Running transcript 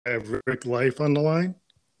I have Rick Life on the line.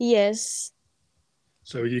 Yes,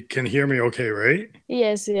 So you can hear me okay, right?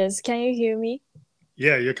 yes. Can you hear me?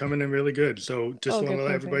 Yeah, you're coming in really good. So just want Okay, to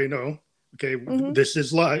let perfect. everybody know, okay, Mm-hmm. this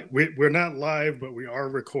is live. We're not live, but we are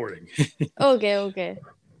recording. Okay.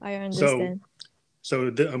 I So, understand.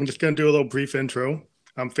 I'm just going to do a little brief intro.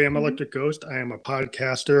 I'm Fam Mm-hmm. Electric Ghost. I am a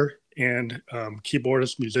podcaster and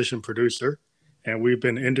keyboardist, musician, producer. And we've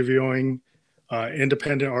been interviewing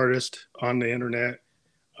independent artists on the internet,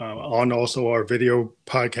 on also our video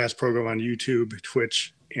podcast program on YouTube,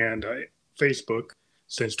 Twitch, and Facebook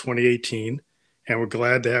since 2018. And we're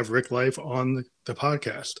glad to have Rick Life on the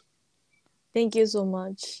podcast. Thank you so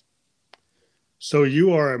much. So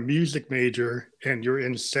you are a music major and you're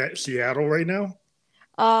in Seattle right now,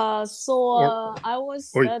 or I was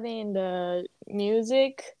or studying the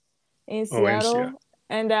music in oh, in Seattle. Seattle,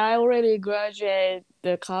 and I already graduated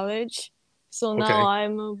the college. So now Okay. I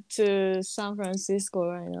moved to San Francisco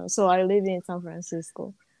right now. So I live in San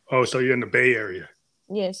Francisco. Oh, so you're in the Bay Area.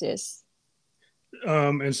 Yes.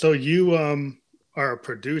 And so you are a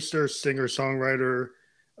producer, singer, songwriter.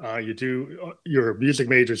 You're a music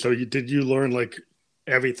major. So did you learn like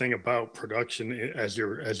everything about production as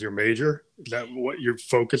your major? Is that what you're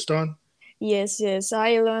focused on? Yes.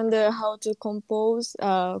 I learned how to compose,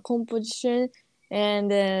 composition,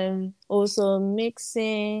 and then also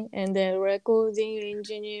mixing, and then recording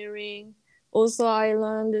engineering. Also, I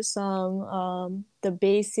learned some the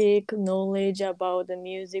basic knowledge about the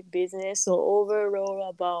music business, so overall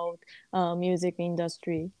about music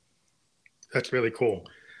industry. That's really cool.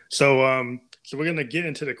 So we're gonna get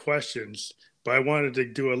into the questions, but I wanted to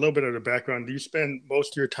do a little bit of the background. You spend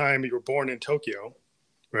most of your time. You were born in Tokyo,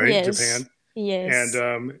 right, Yes, Japan, and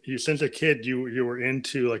yes. you since a kid you were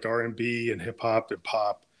into like R&B and hip hop and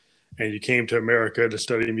pop, and you came to America to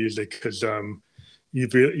study music because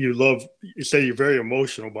you love you say you're very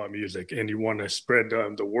emotional about music and you want to spread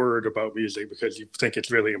the word about music because you think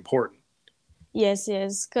it's really important. Yes,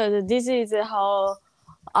 because this is how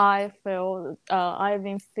I felt. I've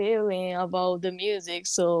been feeling about the music.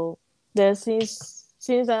 So that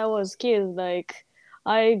since I was kid, like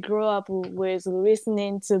I grew up with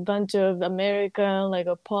listening to a bunch of American like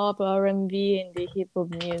a pop, R&B, and the hip hop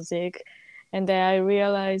music, and then I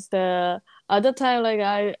realized that at the time like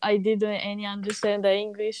I didn't any understand the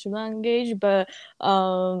English language, but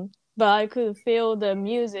I could feel the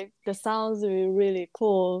music, the sounds were really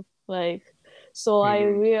cool, like. So I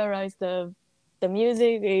Mm-hmm. realized the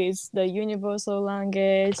music is the universal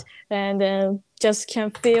language, and then just can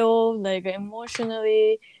feel like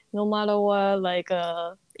emotionally no matter what, like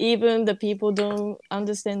even the people don't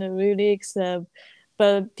understand the lyrics,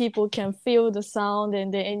 but people can feel the sound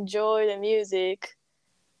and they enjoy the music.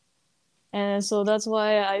 And so that's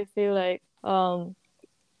why I feel like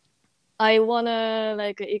I wanna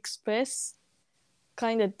like express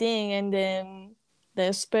kind of thing, and then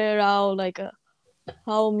spare out like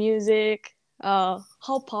how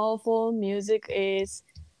powerful music is,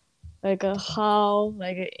 like how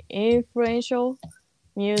like influential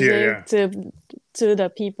Yeah, music yeah. to the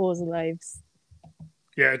people's lives.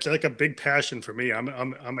 Yeah, it's like a big passion for me. I'm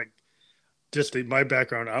a just my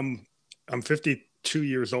background. I'm 52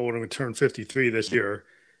 years old. I'm gonna turn 53 this year,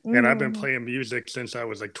 and I've been Mm-hmm. playing music since I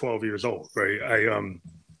was like 12 years old. Right.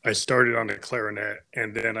 I started on the clarinet,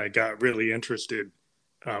 and then I got really interested.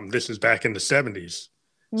 This is back in the 70s,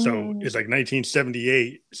 so Mm-hmm. it's like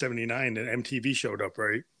 1978, 79, and MTV showed up,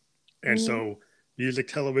 right? And Mm-hmm. so music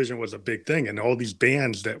television was a big thing, and all these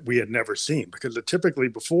bands that we had never seen because typically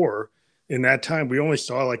before in that time we only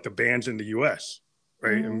saw like the bands in the U.S.,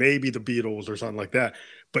 right, and Mm-hmm. maybe the Beatles or something like that.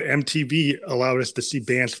 But MTV allowed us to see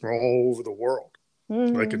bands from all over the world,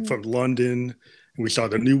 like Mm-hmm. from London, and we saw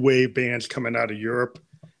the new wave bands coming out of Europe,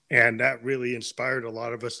 and that really inspired a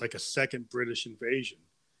lot of us, like a second British invasion.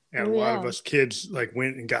 And Oh a lot of yeah. us kids like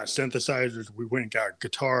went and got synthesizers. We went and got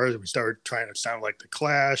guitars. We started trying to sound like the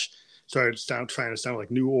Clash, trying to sound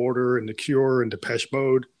like New Order and The Cure and Depeche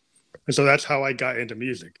Mode. And so that's how I got into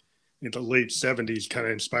music in the late 70s, kind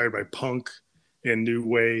of inspired by punk and new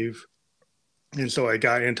wave. And so I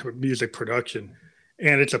got into music production,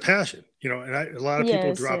 and it's a passion, and a lot of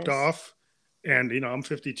people dropped Yes. off. And I'm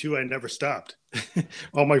 52. I never stopped.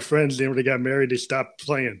 All my friends, when they got married, they stopped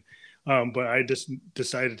playing. But I just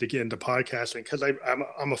decided to get into podcasting because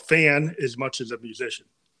I'm a fan as much as a musician.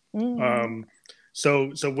 Mm-hmm. Um,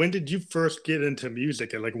 so when did you first get into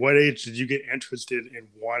music, and like what age did you get interested in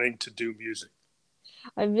wanting to do music?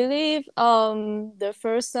 I believe the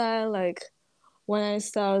first time like when I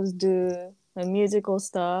started to do the musical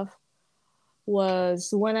stuff was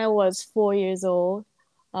when I was 4 years old.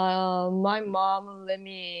 My mom let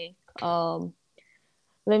me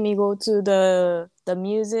let me go to the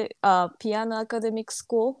music piano academic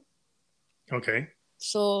school. Okay.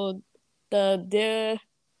 So there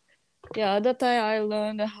at that time I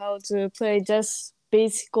learned how to play just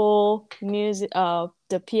basic music,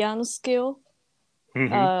 the piano skill. Hmm.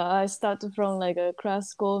 I started from like a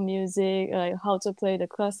classical music, like how to play the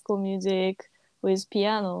classical music with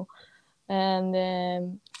piano. And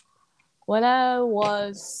then when I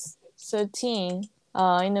was 13,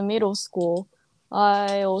 in the middle school,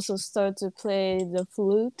 I also started to play the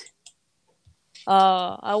flute.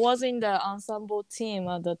 I was in the ensemble team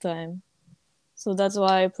at the time. So that's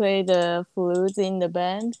why I played the flute in the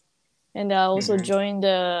band. And I also Hmm. joined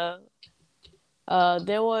there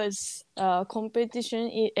was a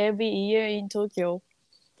competition every year in Tokyo.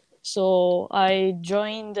 So I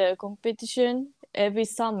joined the competition every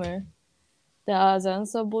summer. There was an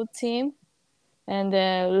ensemble team. And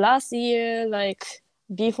then last year, like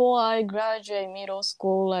before I graduate middle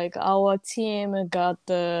school, like our team got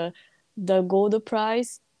the gold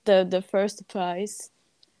prize, the first prize.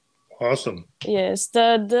 Awesome. Yes,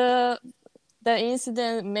 the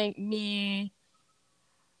incident made me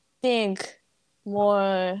think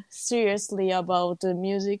more seriously about the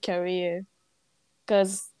music career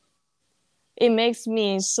because it makes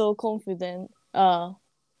me so confident.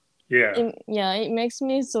 Yeah. It makes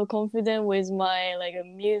me so confident with my like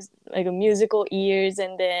a musical ears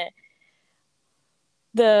and Yeah.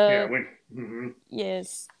 the When. Mhm.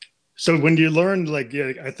 yes. So when you learn, like,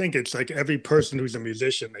 yeah, I think it's like every person who's a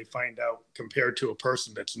musician, they find out compared to a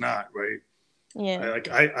person that's not, right? Yeah.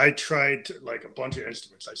 I tried like a bunch of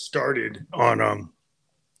instruments. I started on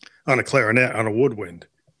a clarinet, on a woodwind.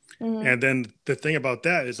 Mm-hmm. And then the thing about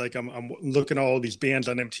that is like I'm looking at all these bands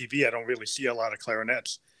on MTV. I don't really see a lot of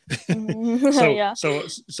clarinets. Mm-hmm. so Yeah.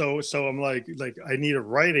 so I'm like I need a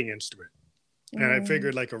writing instrument. And I Mm-hmm.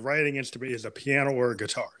 figured like a writing instrument is a piano or a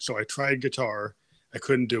guitar. So I tried guitar. I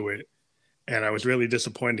couldn't do it. And I was really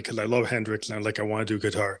disappointed because I love Hendrix and I want to do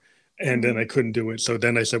guitar. And then Mm-hmm. I couldn't do it. So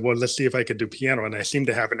then I said, well, let's see if I could do piano. And I seem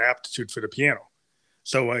to have an aptitude for the piano.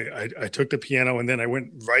 So I took the piano and then I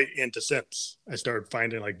went right into synths. I started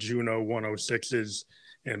finding like Juno 106s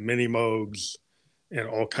and Mini Moogs and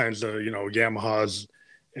all kinds of, Yamahas,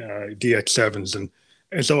 DX7s.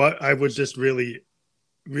 And so I was just really,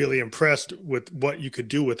 really impressed with what you could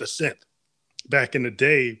do with a synth. Back in the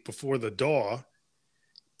day before the DAW,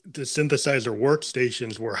 the synthesizer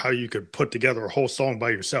workstations were how you could put together a whole song by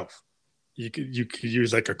yourself. You could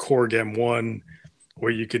use like a Korg M1, or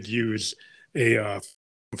you could use a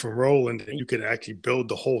from Roland, and you could actually build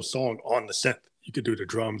the whole song on the synth. You could do the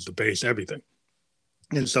drums, the bass, everything.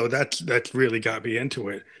 And so that's really got me into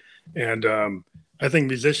it. And I think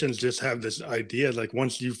musicians just have this idea, like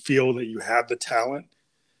once you feel that you have the talent,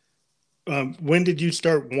 when did you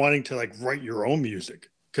start wanting to like write your own music?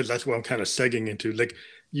 Because that's what I'm kind of segging into. Like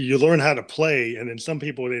you learn how to play, and then some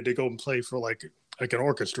people they go and play for like an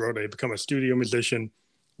orchestra. They become a studio musician.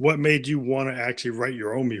 What made you want to actually write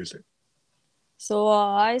your own music? So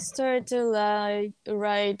I started to like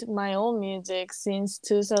write my own music since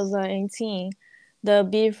 2018. The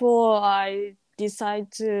before I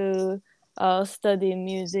decided to study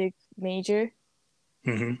music major.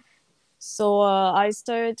 Hmm. So I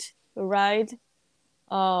started write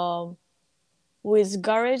um with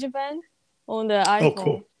GarageBand on the Oh,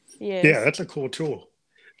 cool. iPhone. Yeah, Yes, that's a cool tool.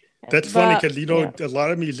 That's funny but because yeah. a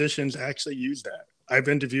lot of musicians actually use that. I've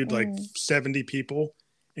interviewed like Mm. 70 people,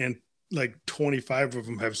 and like 25 of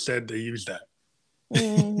them have said they use that.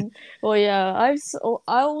 Mm. Well, yeah,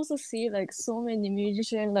 I also see like so many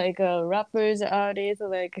musicians, like rappers, artists,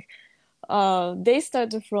 like they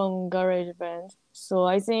started from GarageBand. So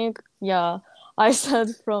I think yeah, I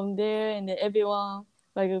started from there, and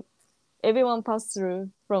like everyone passed through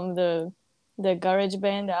from the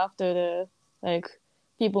GarageBand after the like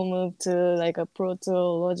people moved to like a Proto,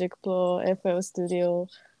 Logic Pro, FL Studio,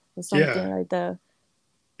 or something Yeah, like that.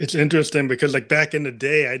 it's interesting because like back in the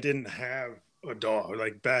day, I didn't have a DAW.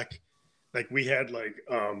 Like we had like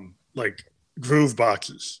groove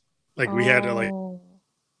boxes. Like we had like Oh.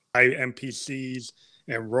 MPCs,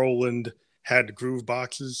 and Roland had groove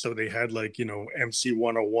boxes, so they had like MC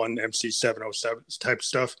 101, MC 707 type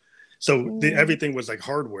stuff. So Mm. everything was like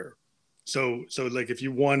hardware. So like if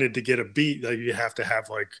you wanted to get a beat, like you have to have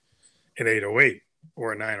like an 808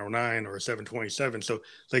 or a 909 or a 727. So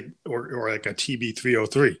like or like a TB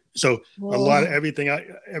 303. So a lot of Whoa.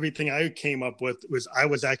 everything I came up with was I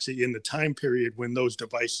was actually in the time period when those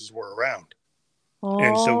devices were around.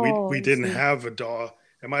 And so Oh, we I didn't see. have a DAW,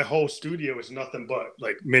 and my whole studio is nothing but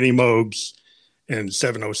like mini Moogs and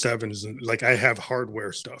 707s, and like I have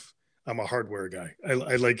hardware stuff. I'm a hardware guy. I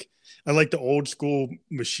like the old school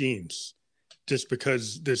machines just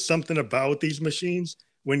because there's something about these machines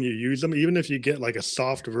when you use them, even if you get like a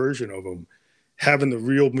soft version of them, having the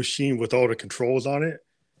real machine with all the controls on it,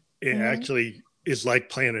 it Mm-hmm. actually is like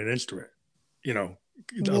playing an instrument. You know,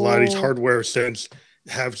 a lot of these Whoa. hardware sets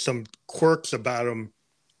have some quirks about them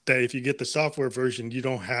that if you get the software version, you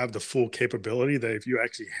don't have the full capability that if you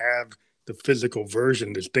actually have the physical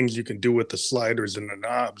version, there's things you can do with the sliders and the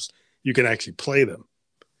knobs. You can actually play them.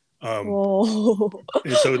 Um, Whoa.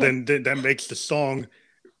 and so then that makes the song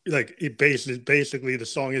like basically the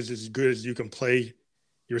song is as good as you can play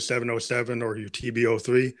your 707 or your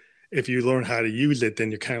TB-03. If you learn how to use it, then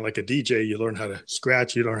you're kind of like a DJ. You learn how to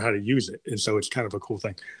scratch, you learn how to use it, and so it's kind of a cool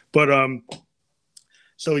thing. But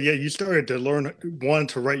so yeah, you started to learn one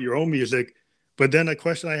to write your own music, but then a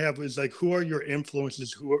question I have is like, who are your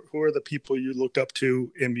influences? Who are the people you looked up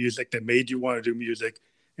to in music that made you want to do music,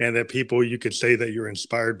 and that people you could say that you're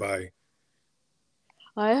inspired by?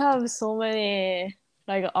 I have so many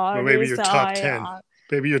like Or maybe artists. your top 10.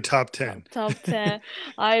 Maybe your top 10. Top 10.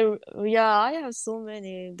 I Yeah, I have so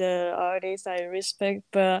many the artists I respect,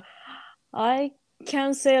 but I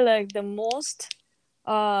can say like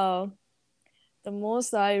uh the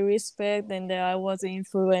most I respect and that I was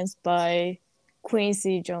influenced by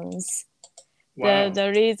Quincy Jones. The Wow.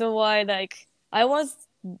 the reason why like I was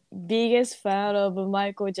biggest fan of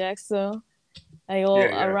Michael Jackson like all Yeah,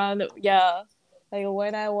 yeah. around, yeah, like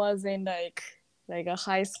when I was in like a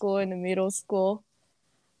high school and middle school.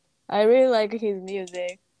 I really like his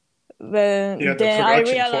music. Yeah, But the then I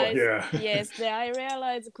production quality. realized, Yeah. yes, then I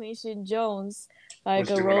realized Quincy Jones like Was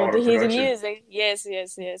doing all wrote the his production. music. Yes,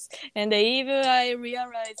 yes, yes. And then even I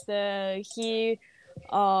realized he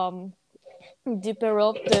um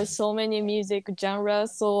developed so many music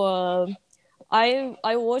genres. So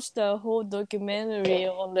I watched the whole documentary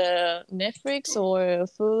on the Netflix or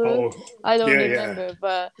Hulu. Oh, I don't yeah, remember,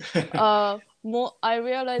 but yeah. more I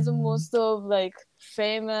realized most of like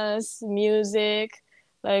famous music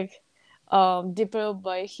like developed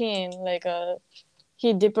by him. Like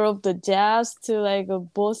he developed the jazz to like a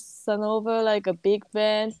bossa nova, like a big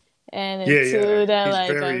band, and Yeah, yeah. to the He's like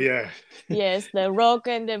very, yeah. yes, the rock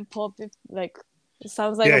and then pop. Like it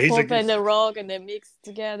sounds like Yeah, a pop and the rock and then mixed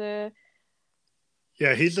together.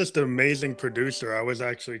 he's just an amazing producer. I was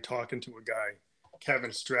actually talking to a guy,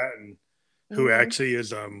 Kevin Stratton, who Mm-hmm. actually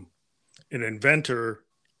is an inventor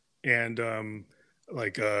and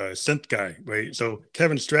like a synth guy, right? So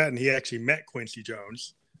Kevin Stratton, he actually met Quincy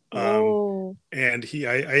Jones. Um, Whoa. and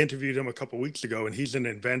I interviewed him a couple weeks ago, and he's an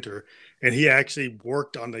inventor, and he actually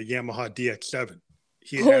worked on the Yamaha DX7.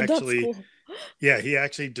 He Oh, that's actually, cool. yeah, he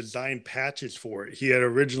actually designed patches for it. He had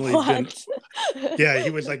originally been, What? yeah, he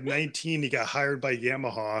was like 19. He got hired by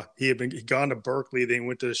Yamaha. He'd gone to Berkeley. Then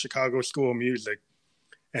went to the Chicago School of Music,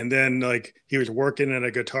 and then like he was working in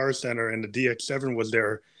a guitar center, and the DX7 was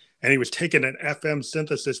there, and he was taking an FM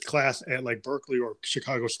synthesis class at like Berkeley or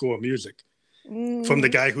Chicago School of Music from the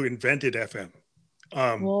Mm. guy who invented FM,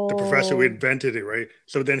 the professor who Whoa. invented it, right?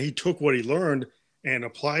 So then he took what he learned and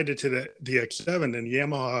applied it to the DX7 and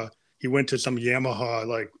Yamaha. He went to some Yamaha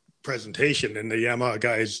like presentation, and the Yamaha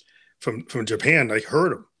guys from Japan like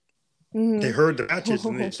heard him. They Mm-hmm. heard the patches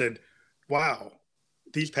and they said, "Wow,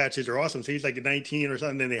 these patches are awesome." So he's like 19 or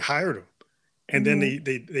something. Then they hired him, and then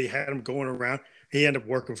Mm-hmm. they had him going around. He ended up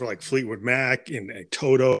working for like Fleetwood Mac and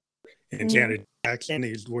Toto and Mm-hmm. Janet Jackson.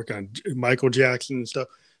 He's working on Michael Jackson and stuff.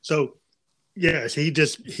 So yes, he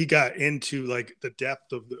got into like the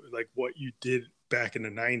depth of like what you did back in the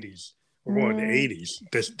 90s or well, in the Mm.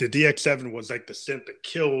 80s. The DX7 was like the synth that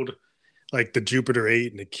killed like the Jupiter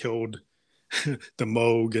 8 and it killed the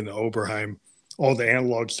Moog and the Oberheim. All the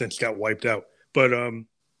analog synths got wiped out. But I'm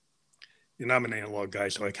an analog guy,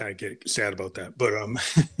 so I kind of get sad about that. But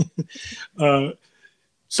uh,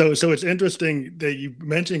 so it's interesting that you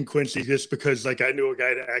mentioned Quincy just because like I knew a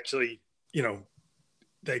guy that actually you know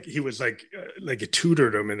like he was like it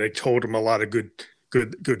tutored him and they told him a lot of good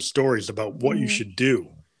stories about what you Mm-hmm. should do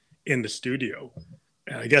in the studio.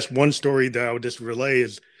 And I guess one story that I would just relay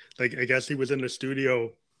is like I guess he was in the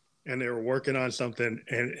studio and they were working on something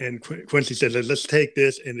and Quincy said let's take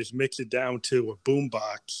this and just mix it down to a boom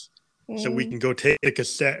box so we Mm-hmm. can go take a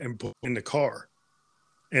cassette and put it in the car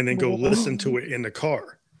and then go listen Whoa. to it in the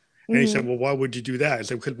car. And he said, Mm-hmm. "Well, why would you do that?" I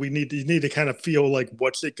said, "Because you need to kind of feel like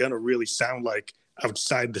what's it gonna really sound like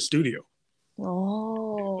outside the studio,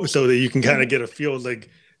 Oh. so that you can kind of Mm-hmm. get a feel like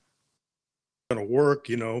gonna work.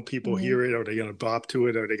 People Mm-hmm. hear it, are they gonna bop to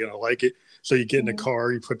it, are they gonna like it? So you get in the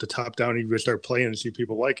car, you put the top down, and you start playing and see if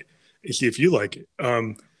people like it, and see if you like it."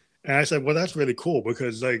 And I said, "Well, that's really cool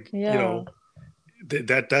because like Yeah.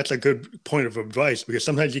 that's a good point of advice, because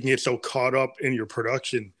sometimes you can get so caught up in your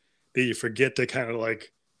production that you forget to kind of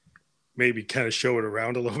like maybe kind of show it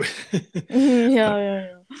around a little bit. Yeah, yeah,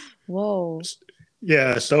 yeah. Whoa.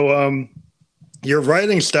 Yeah. So your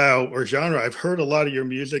writing style or genre, I've heard a lot of your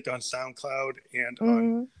music on SoundCloud and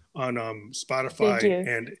Mm, on thank Spotify,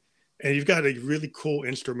 you. and you've got a really cool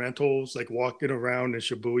instrumentals like walking around in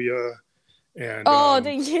Shibuya and Oh,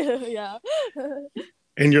 thank you. Yeah.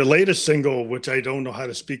 and your latest single, which I don't know how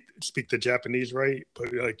to speak the Japanese right,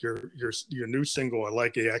 but like your new single, I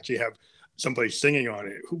like it. You actually have somebody singing on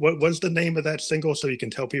it. What's the name of that single so you can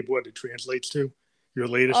tell people what it translates to? Your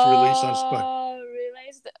latest release on Spotify.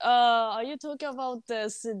 Realized. Are you talking about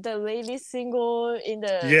the latest single in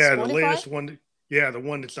the Yeah, the Spotify? latest one. Yeah, the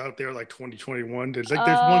one that's out there like 2021. There's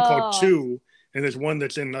one called Uh, Two, and there's one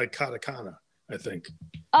that's in like katakana, I think.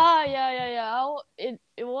 yeah, yeah, yeah.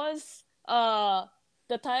 It was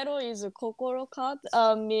the title is Kokoro Cut.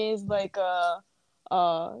 Means like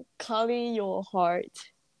calling your heart.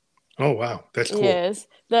 Oh wow, that's cool. Yes,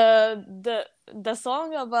 the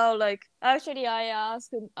song about like actually I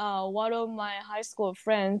asked one of my high school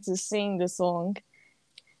friends to sing the song.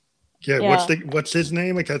 Yeah, Yeah. what's his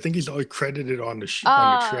name? Like I think he's always credited on on the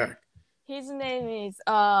Uh track. his name is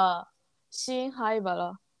Shin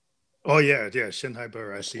Haibara. Oh yeah, yeah,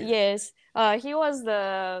 Shinhai, I see it. Yes. He was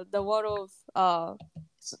the one of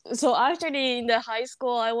so actually in the high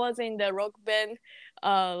school I was in the rock band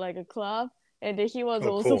like a club, and he was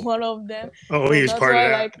Oh also cool. one of them. Oh, So he was that's part of why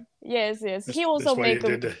that. like yes, yes. He also That's why you make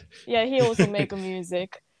did that. yeah, he also make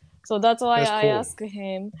music. So that's why That's I cool. asked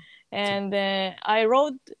him, and I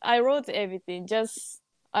wrote everything. Just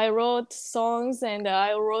I wrote songs and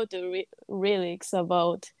I wrote the lyrics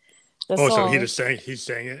about the Oh, so song. he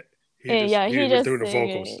sang it. And yeah, He he was just doing the sing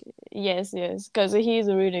it. vocals. Yes, yes, because he's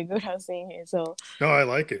really good at singing. So No, I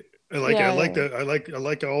like it. I like it. yeah, yeah. I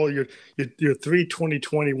like all your three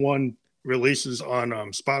 2021 releases on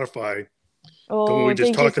Spotify. The one we Oh, just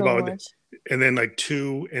thank you talked so about, much. and then like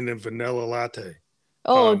Two, and then Vanilla Latte.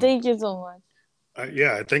 Oh, Um, thank you so much.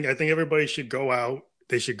 yeah, I think everybody should go out.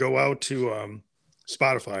 They should go out to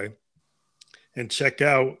Spotify and check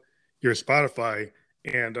out your Spotify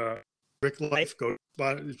and Rick Life. Go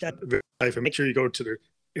to Rick Life and make sure you go to the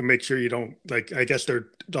and make sure you don't like. I guess there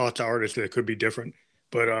are lots of artists that could be different,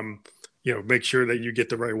 but you know, make sure that you get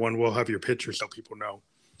the right one. We'll have your picture so people know.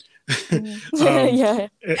 Mhm. um, Yeah.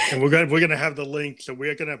 and we're gonna have the link, so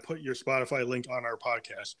we're gonna put your Spotify link on our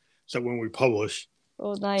podcast. So when we publish,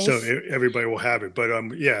 Oh, so nice. everybody will have it. But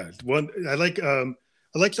yeah, one I like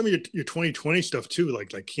some of your 2020 stuff too,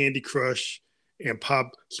 like Candy Crush and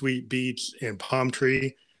Pop Sweet Beats and Palm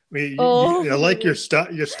Tree. I mean, I Oh, like your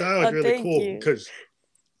style. Your style is really thank cool you. because,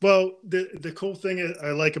 well, the cool thing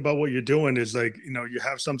I like about what you're doing is like, you know, you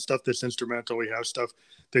have some stuff that's instrumental. You have stuff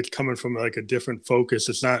that's coming from like a different focus.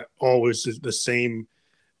 It's not always the same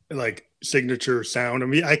like signature sound. I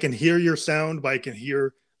mean, I can hear your sound, but I can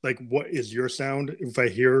hear like what is your sound if I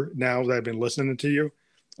hear now that I've been listening to you.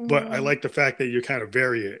 But I Hmm. like the fact that you kind of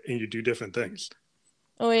vary it and you do different things.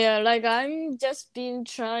 Oh yeah, like I'm just been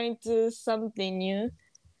trying to something new.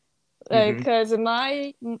 Like, Hmm. cause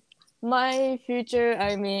my future,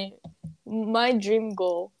 I mean, my dream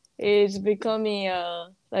goal is becoming a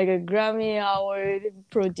like a Grammy Award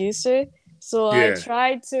producer. So I Yeah,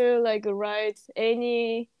 try to like write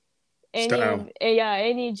style.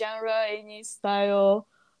 any genre, any style,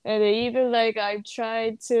 and even like I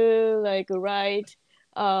try to like write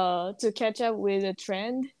to catch up with the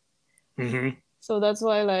trend. Hmm. So that's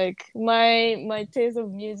why like my taste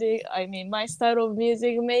of music, I mean my style of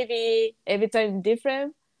music maybe every time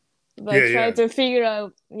different, Yeah, but try yeah. to figure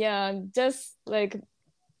out, yeah, just like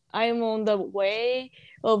I'm on the way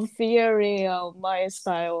of figuring out my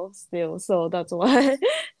style still. So that's why.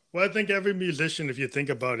 Well, I think every musician, if you think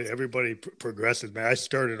about it, everybody progresses. Man, I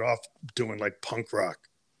started off doing like punk rock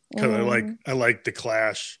because Hmm. I like the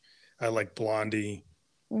Clash, I like Blondie,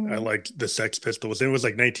 I Hmm. liked the Sex Pistols. And it was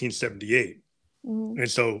like 1978. Hmm.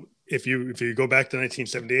 And so if you go back to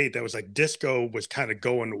 1978, that was like disco was kind of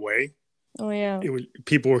going away. Oh yeah. It was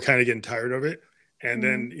people were kind of getting tired of it. And Hmm.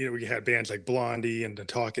 then, you know, we had bands like Blondie and the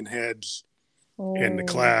Talking Heads and the Oh.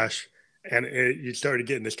 Clash, and you started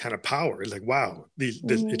getting this kind of power. It's like, wow,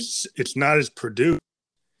 Hmm. it's not as produced.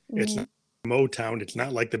 It's Hmm. not Motown. It's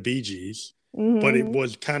not like the Bee Gees, but it Hmm.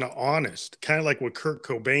 was kind of honest, kind of like what Kurt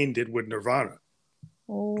Cobain did with Nirvana,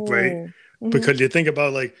 right? Oh. Hmm. Because you think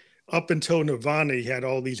about like up until Nirvana, you had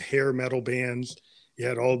all these hair metal bands, you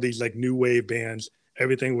had all these like new wave bands.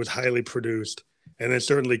 Everything was highly produced, and then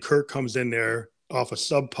certainly Kurt comes in there off a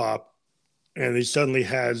Sub Pop, and he suddenly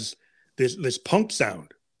has this punk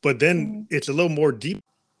sound. but then Mm-hmm. it's a little more deep.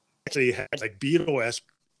 Actually, had like Beatle-esque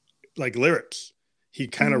like lyrics. He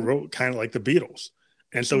kind of Mm-hmm. wrote kind of like the Beatles,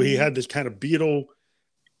 and so he Mm-hmm. had this kind of Beatle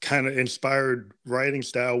kind of inspired writing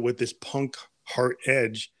style with this punk heart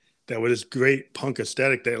edge that was this great punk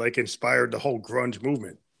aesthetic that like inspired the whole grunge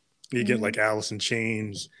movement. You get Mm-hmm. like Alice in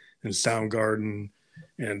Chains and Soundgarden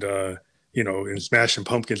and and Smashing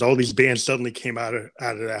Pumpkins. All these bands suddenly came out of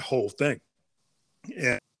that whole thing.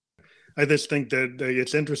 And I just think that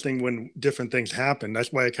it's interesting when different things happen.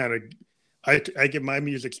 That's why I get my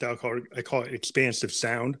music style I call it expansive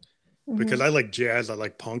sound because Mm-hmm. I like jazz, I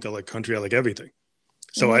like punk, I like country, I like everything.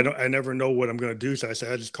 So Mm-hmm. I never know what I'm going to do. So I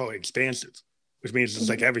say I just call it expansive, which means it's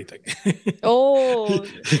like Mm-hmm. everything. Oh,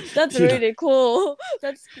 that's you know, really cool.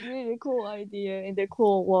 That's really cool idea in the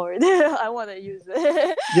cool word. I want to use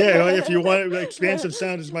it. yeah. Well, if you want, expansive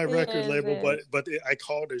sound is my record Yes, label, yes. but I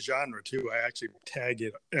call it a genre too. I actually tag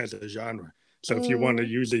it as a genre. So if you want to Mm.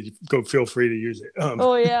 use it, go feel free to use it.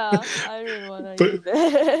 Oh yeah, I really want to But use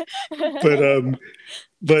it.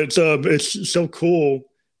 but it's so cool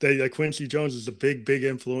that like Quincy Jones is a big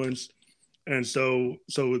influence, and so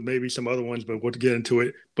maybe some other ones, but we'll get into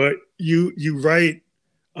it. But you write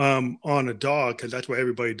on a DAW because that's what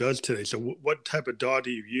everybody does today. So what type of DAW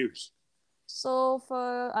do you use? So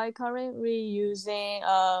for I currently using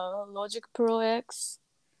Logic Pro X.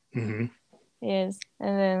 Hmm. Yes,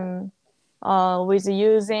 and then with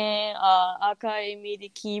using Akai MIDI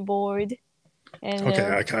keyboard, and Okay,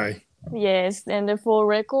 okay. yes, and then for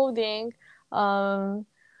recording, um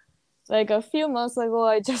like a few months ago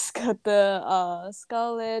I just got the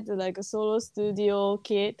Scarlett like a solo studio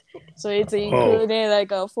kit, so it's Oh, including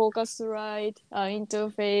like a Focusrite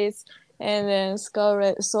interface, and then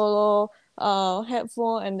Scarlett solo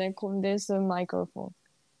headphone, and then condenser microphone.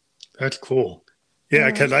 that's cool. Yeah, Mm-hmm.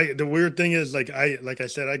 because I the weird thing is like I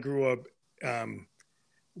said I grew up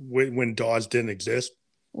when DAWs didn't exist.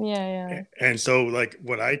 Yeah, yeah. And so like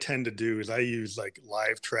what I tend to do is I use like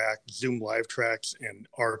Zoom live tracks and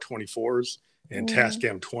R24s and Mm-hmm.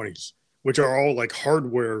 Tascam 20s, which are all like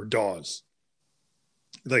hardware DAWs.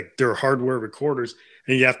 Like they're hardware recorders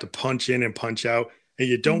and you have to punch in and punch out and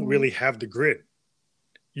you don't Mm-hmm. really have the grid.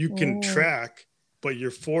 You can Mm-hmm. track, but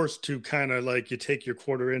you're forced to kind of like you take your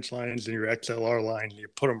quarter-inch lines and your XLR line and you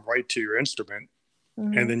put them right to your instrument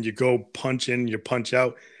and Mm-hmm. then you go punch in, you punch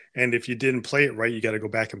out. And if you didn't play it right, you got to go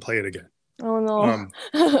back and play it again. Oh no. Um,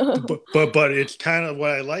 but it's kind of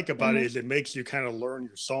what I like about it Mm-hmm. is it makes you kind of learn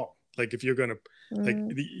your song. Like if you're gonna like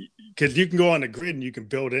Mm-hmm. because you can go on the grid and you can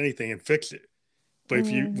build anything and fix it. But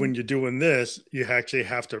if you Mm-hmm. when you're doing this, you actually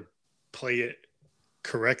have to play it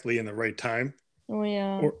correctly in the right time, Oh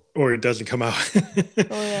yeah. or it doesn't come out.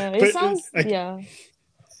 Oh yeah. It but sounds, I, yeah.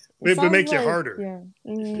 It it sounds makes it like, harder. yeah.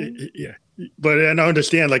 Mm-hmm. Yeah, but and I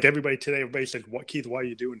understand like everybody says, "What Keith? Why are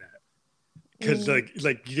you doing that?" Because Mm-hmm.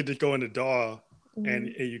 like you could just go into DAW and Mm-hmm.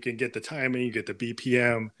 you can get the timing, you get the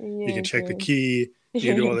BPM, you can Yes, check the yes. key, you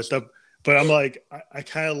can do all this stuff. But I'm like, I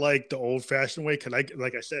kind of like the old fashioned way because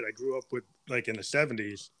like I said, I grew up with like in the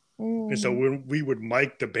 '70s, and so Mm-hmm. when we would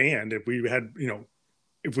mic the band, if we had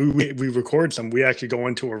if we record some, we actually go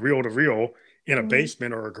into a reel to reel in a Mm-hmm.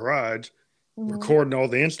 basement or a garage, Mm-hmm. recording all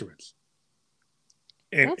the instruments.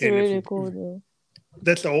 That's And if really cool though.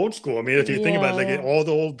 that's the old school. I mean, if you think about it, Yeah, like yeah. all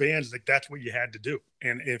the old bands, like that's what you had to do.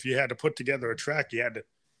 And if you had to put together a track, you had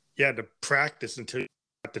to practice until you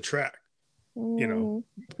got the track, you know. Mm-hmm.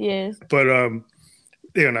 Yes. But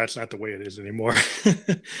that's not the way it is anymore.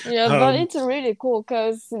 Yeah, but um, it's really cool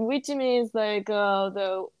because which means like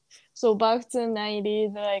the so back to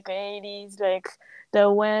 90s, like 80s, like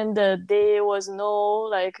the when the there was no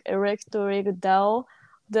like electric DAW,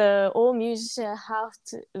 the all musicians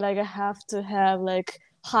have to have like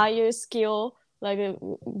higher skill, like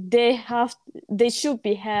they should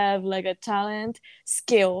be have like a talent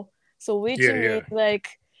skill. So which yeah, means yeah, like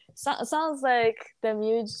sounds like the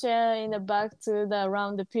musician in the back to the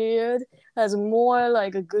around the period has more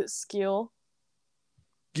like a good skill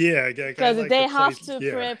yeah. Like I because like to they play. have to Yeah,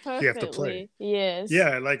 play you have to play. perfectly. Yes.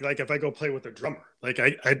 Yeah, like if I go play with a drummer, like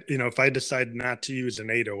if I decide not to use an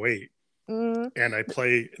 808 Mm, and I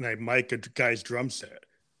play and I mic a guy's drum set,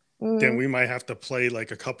 then mm, we might have to play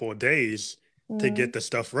like a couple of days to mm. get the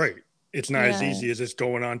stuff right. It's not as Yeah. easy as just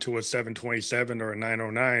going on to a 727 or a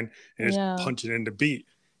 909 and just Yeah. punching in the beat.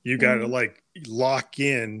 You got to Mm, like lock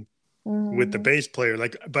in with the mm, bass player.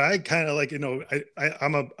 Like, but I kind of like, I'm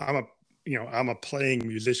a playing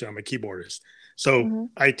musician. I'm a keyboardist. So mm,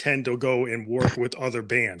 I tend to go and work with other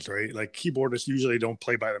bands, right? Like keyboardists usually don't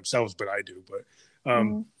play by themselves, but I do. But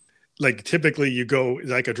mm, like typically you go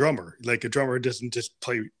like a drummer doesn't just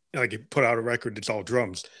play like you put out a record that's all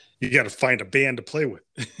drums. You got to find a band to play with.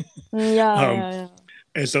 Yeah, um, yeah, yeah.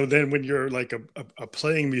 and so then when you're like a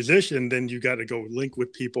playing musician, then you got to go link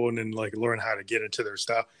with people and then like learn how to get into their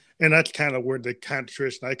style. And that's kind of where the kind of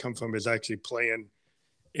tradition I come from is actually playing,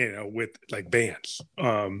 with like bands.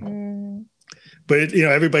 Mm, But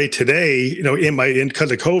everybody today,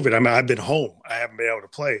 because of COVID, I mean, I've been home. I haven't been able to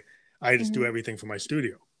play. I just do mhm. everything from my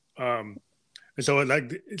studio. And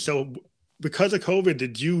so because of COVID,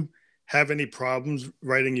 did you have any problems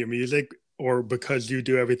writing your music, or because you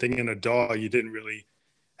do everything in a DAW, you didn't really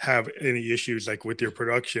have any issues like with your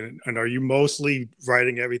production? And are you mostly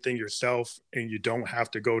writing everything yourself and you don't have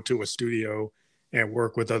to go to a studio and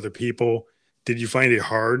work with other people? Did you find it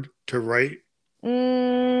hard to write?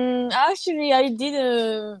 Actually, I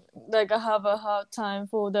didn't like have a hard time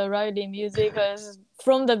for the writing music because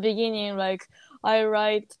from the beginning, like I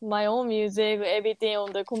write my own music, everything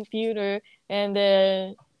on the computer, and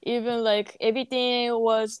then even like everything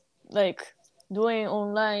was like doing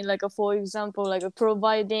online. Like for example, like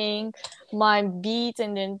providing my beat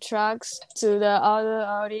and then tracks to the other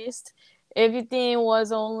artist. Everything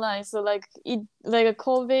was online, so like it like a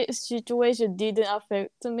COVID situation didn't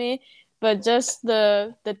affect me, but just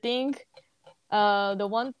the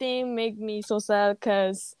one thing made me so sad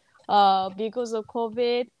because of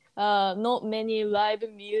COVID, not many live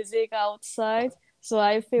music outside, so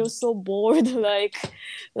I feel so bored like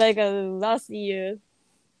last year,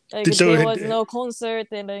 like So there was no concert,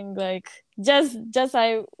 and then like just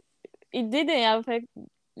I it didn't affect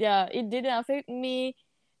yeah, it didn't affect me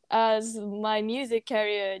as my music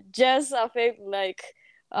career, just affect like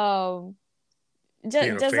um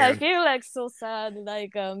being a just I fan. feel like so sad,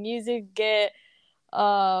 like music get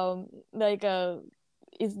like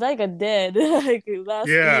it's like a dead like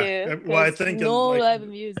last Yeah. year Well, I because think no like, live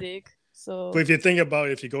music, but so if you think about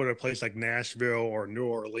it, if you go to a place like Nashville or New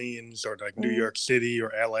Orleans or like New mm, York City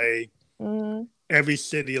or LA, mm, every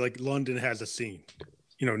city like London has a scene.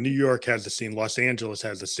 New York has a scene. Los Angeles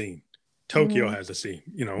has a scene. Tokyo mm, has a scene.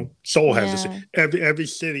 Seoul has a scene. yeah, Every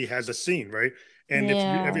city has a scene, right? And if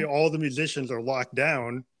you every yeah, all the musicians are locked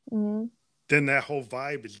down, mm, then that whole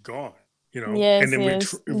vibe is gone. And yes, then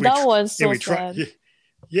yes, that was and so we try, sad.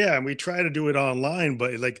 yeah, and we try to do it online,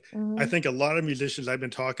 but like I Mm, think a lot of musicians I've been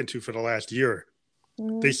talking to for the last year,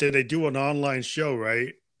 they mm, say they do an online show,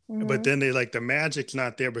 right? But mm, then they like the magic's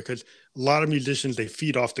not there because a lot of musicians they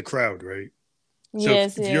feed off the crowd, right? So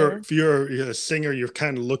yes, yes, if you're a singer, you're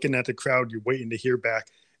kind of looking at the crowd, you're waiting to hear back,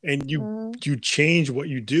 and mm, you change what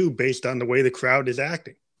you do based on the way the crowd is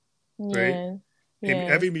acting, right? yeah, And yes,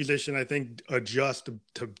 every musician, I think, adjusts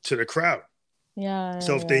to the crowd. yeah,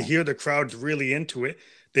 So yeah, if they yeah. hear the crowd's really into it,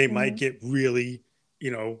 they might Mm, get really,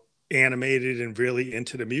 animated and really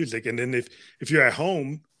into the music. And then if you're at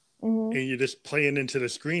home mm, and you're just playing into the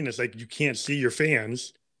screen, it's like you can't see your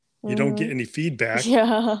fans, you don't get mm, any feedback.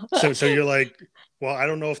 yeah. So you're like, well, I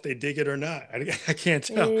don't know if they dig it or not. I can't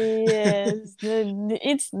tell. Yes,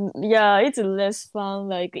 it's yeah, it's less fun.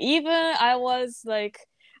 Like even I was like,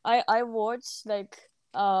 I watched like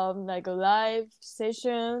a live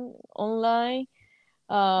session online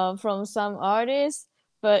from some artists,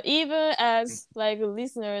 but even as like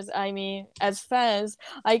listeners, I mean as fans,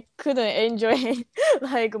 I couldn't enjoy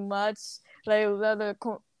like much like rather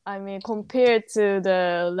I mean compared to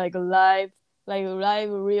the like live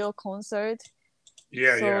real concert.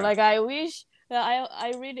 Yeah, So yeah, like I wish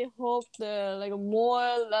I really hope the like more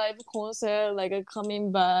live concert like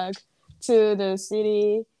coming back to the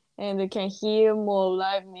city and they can hear more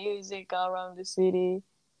live music around the city.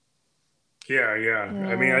 yeah, yeah.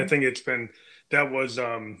 I mean, I Yeah. think that was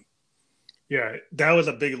yeah, that was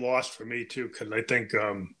a big loss for me too, because I think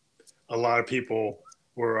a lot of people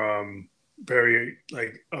were very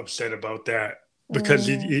like upset about that because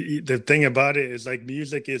Mm, the thing about it is like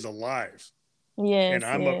music is alive, and yes,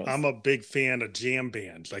 I'm yes. a big fan of jam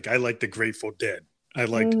bands. Like I like the Grateful Dead, I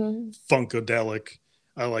like Mm-hmm. Funkadelic,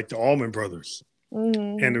 I like the Allman Brothers,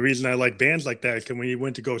 and the Mm-hmm. reason I like bands like that is because when you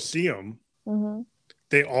went to go see them, Mm-hmm.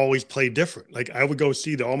 they always play different. Like I would go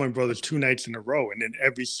see the Allman Brothers 2 nights in a row, and then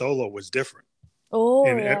every solo was different. Oh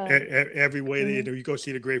And yeah. every way Mm-hmm. you go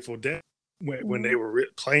see the Grateful Dead when they Mm-hmm. were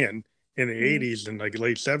playing in the Mm-hmm. '80s and like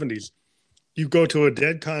late '70s, you go to a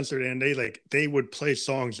Dead concert and they would play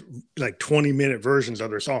songs like 20-minute versions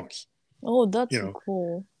of their songs. Oh, You that's know,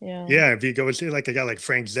 cool. Yeah. yeah. If you go and see like a guy like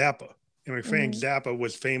Frank Zappa, I mean Frank Mm-hmm. Zappa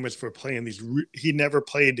was famous for playing these. He never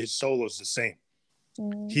played his solos the same.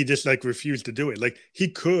 Mm-hmm. He just like refused to do it. Like he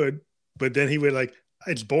could, but then he would like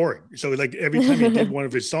it's boring. So like every time he did one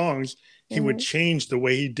of his songs, he would Mm-hmm. change the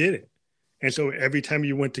way he did it. And so every time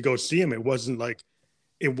you went to go see him, it wasn't like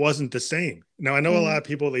it wasn't the same. Now I know a lot of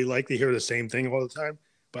people, they like to hear the same thing all the time,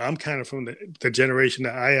 but I'm kind of from the generation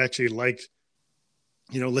that I actually liked,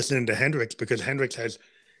 listening to Hendrix, because Hendrix has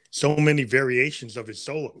so many variations of his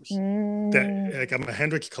solos that, like, I'm a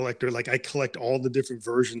Hendrix collector. Like, I collect all the different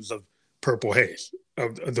versions of Purple Haze,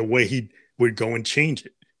 of the way he would go and change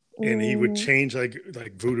it. And he would change, like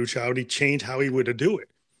Voodoo Child, he changed how he would do it.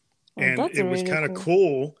 Oh, And that's it was really kind of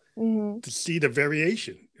cool. cool Mm-hmm. to see the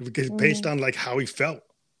variation, because based on like how he felt,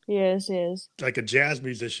 Yes, yes. like a jazz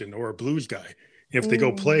musician or a blues guy, if they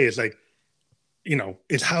go play, it's like,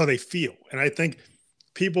 it's how they feel. And I think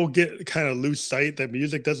people get kind of lose sight that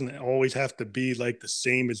music doesn't always have to be like the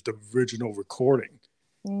same as the original recording.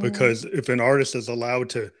 Because if an artist is allowed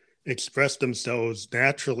to express themselves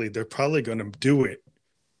naturally, they're probably going to do it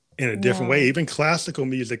in a different way. Even classical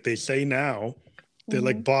music, they say now, they're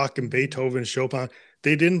like Bach and Beethoven, Chopin,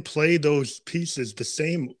 they didn't play those pieces the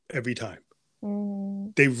same every time.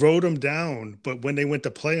 They wrote them down, but when they went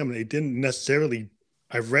to play them, they didn't necessarily,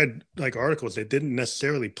 I've read like articles, they didn't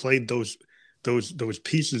necessarily play those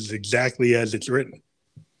pieces exactly as it's written.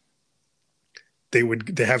 They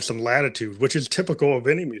have some latitude, which is typical of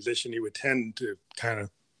any musician. You would tend to kind of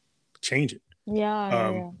change it.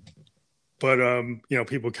 Yeah. But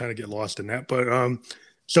people kind of get lost in that. But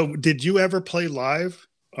so did you ever play live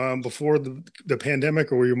before the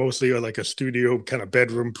pandemic, or were you mostly like a studio kind of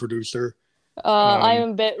bedroom producer? I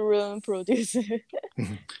am bedroom producer.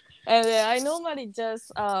 And I normally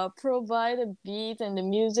just provide a beat and the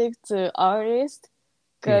music to artists,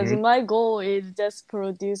 because my goal is just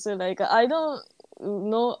producer. Like, I don't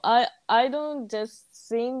know, I don't just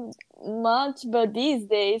sing much, but these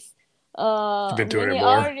days You've been doing it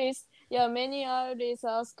more. many artists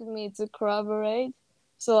ask me to collaborate,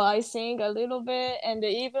 so I sing a little bit. And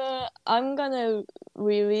even I'm gonna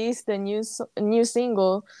release the new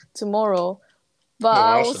single tomorrow, but Oh,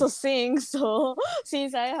 I awesome. also sing. So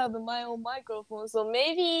since I have my own microphone, so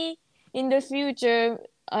maybe in the future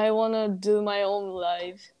I wanna do my own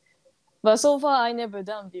live. But so far I never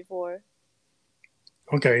done before.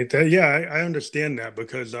 Okay, yeah, I understand that,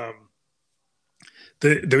 because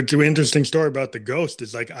the interesting story about the Ghost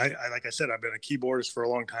is, like, I like I said, I've been a keyboardist for a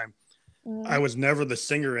long time. I was never the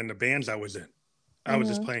singer in the bands I was in. I was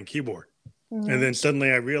just playing keyboard. And then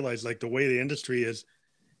suddenly I realized, like, the way the industry is,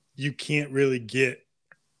 you can't really get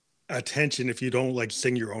attention if you don't like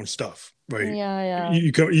sing your own stuff, right? Yeah.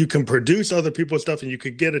 You can produce other people's stuff and you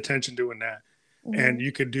could get attention doing that, and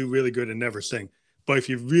you could do really good and never sing. But if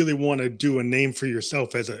you really want to do a name for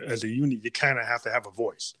yourself as a unit, you kind of have to have a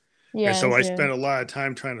voice. And so Yes, I yeah. spent a lot of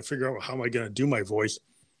time trying to figure out how am I going to do my voice.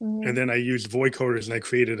 And then I used vocoders and I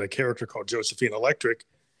created a character called Josephine Electric,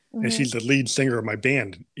 and she's the lead singer of my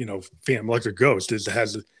band. Phantom Electric Ghost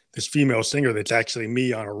has this female singer that's actually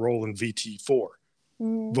me on a Roland VT4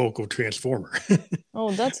 vocal transformer.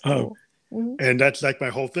 Oh, that's um, cool. Mm-hmm. and that's like my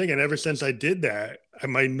whole thing. And ever since I did that,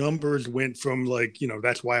 my numbers went from, like,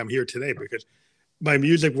 that's why I'm here today, because my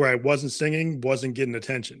music where I wasn't singing wasn't getting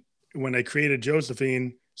attention. When I created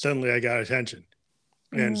Josephine, suddenly I got attention.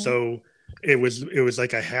 And so it was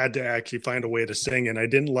like I had to actually find a way to sing, and I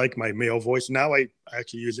didn't like my male voice. Now I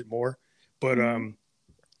actually use it more, but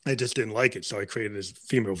I just didn't like it, so I created this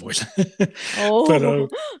female voice. but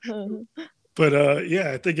Oh.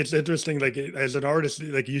 yeah, I think it's interesting. Like, as an artist,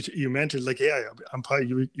 like you mentioned, like, yeah, I'm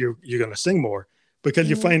probably you're gonna sing more, because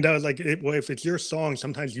you find out, like, well, if it's your song,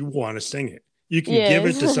 sometimes you want to sing it. You can give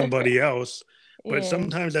it Yes. to somebody else, but Yes.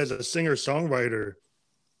 sometimes as a singer songwriter,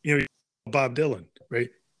 Bob Dylan, right?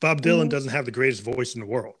 Bob Dylan doesn't have the greatest voice in the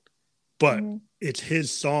world, but it's his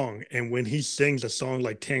song, and when he sings a song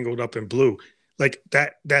like "Tangled Up in Blue," like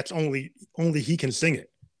that's only he can sing it.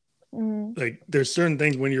 Like, there's certain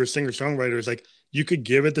things when you're a singer songwriter, it's like you could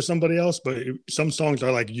give it to somebody else, but some songs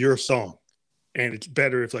are like your song, and it's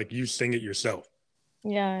better if, like, you sing it yourself.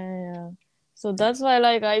 Yeah. So that's why,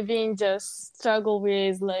 like, I've been just struggle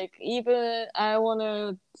with, like, even I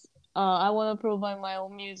wanna provide my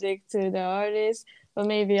own music to the artist, but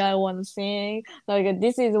maybe I wanna sing. Like,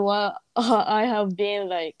 this is what I have been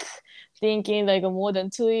like thinking, like, more than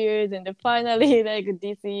 2 years, and then finally like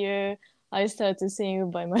this year I start to sing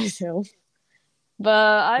by myself.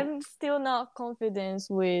 But I'm still not confident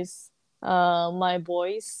with my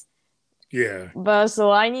voice. Yeah, But so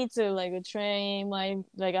I need to like train my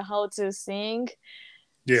like how to sing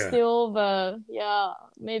yeah. still. But yeah,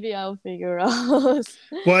 maybe I'll figure out.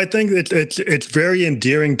 Well, I think that it's very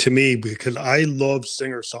endearing to me, because I love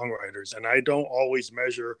singer songwriters, and I don't always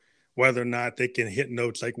measure whether or not they can hit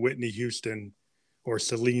notes like Whitney Houston or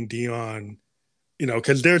Celine Dion.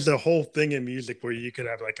 Because there's a whole thing in music where you could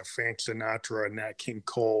have like a Frank Sinatra, a Nat King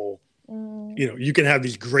Cole, Mm, You know, you can have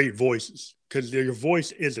these great voices because your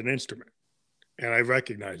voice is an instrument, and I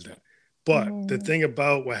recognize that. But the mm, thing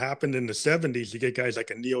about what happened in the 70s, you get guys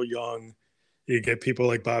like a Neil Young, you get people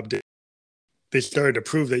like Bob Dylan. They started to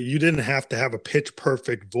prove that you didn't have to have a pitch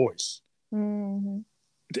perfect voice. mm,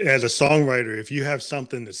 As a songwriter, if you have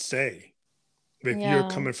something to say, if you're yeah.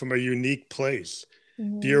 coming from a unique place,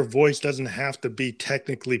 Mm, your voice doesn't have to be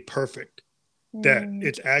technically perfect. That mm,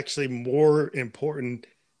 it's actually more important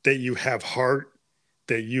that you have heart,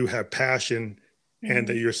 that you have passion, and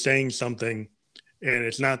that mm, you're saying something. And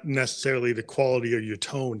it's not necessarily the quality of your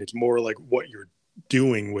tone, it's more like what you're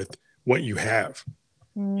doing with what you have,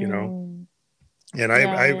 you know? mm. And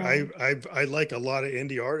Yeah, yeah. I like a lot of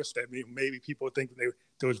indie artists that maybe people think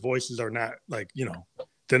those voices are not like, you know,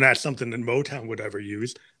 they're not something that Motown would ever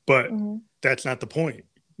use, but Mm, that's not the point.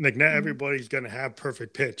 Like not mm, everybody's going to have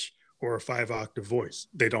perfect pitch or a 5 octave voice.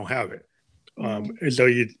 They don't have it. mm, And so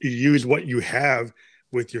you use what you have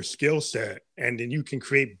with your skill set, and then you can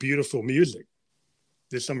create beautiful music.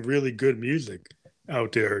 There's some really good music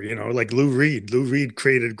out there, you know, like Lou Reed. Lou Reed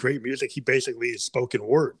created great music. He basically is spoken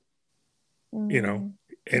word, you know, mm.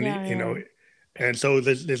 and Yeah, you know, yeah. and so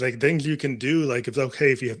there's like things you can do. Like if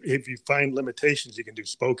okay, if you find limitations, you can do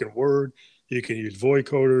spoken word. You can use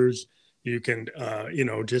vocoders. You can you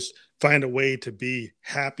know, just find a way to be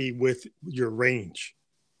happy with your range.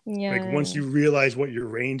 Like once Yeah, you realize what your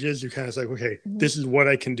range is, you're kind of like, okay, yeah. this is what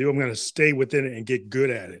I can do. I'm going to stay within it and get good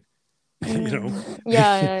at it. You know. Mm,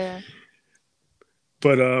 yeah, yeah, yeah.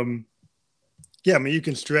 But yeah, I mean, you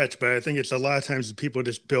can stretch, but I think it's a lot of times people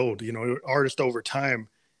just build, you know, artists over time.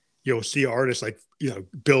 You'll see artists like, you know,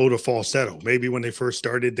 build a falsetto. Maybe when they first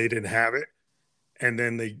started, they didn't have it. And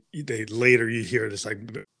then they later you hear this like,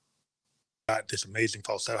 got this amazing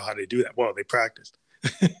falsetto. How do they do that? Well, they practiced,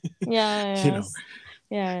 you Yeah, know. yes.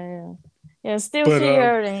 Yeah, yeah, yeah. Yeah, still But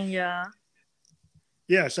figuring, yeah.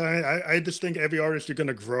 yeah, so I just think every artist you're going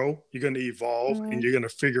to grow, you're going to evolve, and Mm, you're going to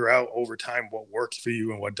figure out over time what works for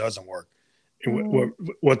you and what doesn't work, and mm,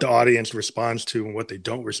 what the audience responds to and what they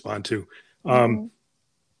don't respond to. Um, mm.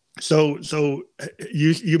 so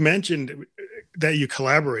you mentioned that you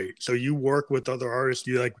collaborate, so you work with other artists.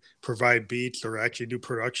 You like provide beats or actually do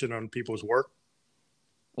production on people's work.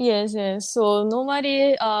 Yes, yes. So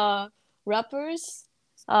normally, rappers,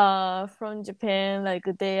 from Japan, like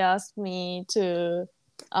they ask me to,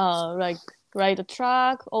 like write a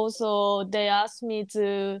track. Also, they ask me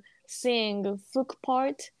to sing hook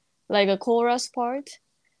part, like a chorus part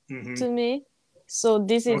Hmm. to me. So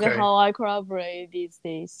this is Okay, how I collaborate these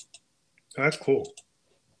days. that's cool.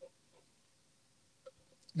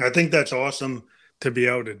 I think that's awesome to be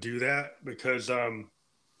able to do that because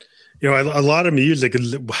you know, a lot of music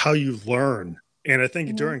is how you learn. And I think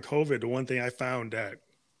Mm-hmm. during COVID, the one thing I found that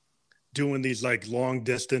doing these like long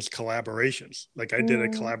distance collaborations, like I did a Mm,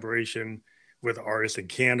 collaboration with artists in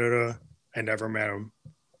Canada. I never met them.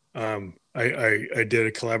 I did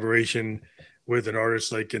a collaboration with an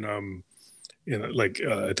artist like in you know, like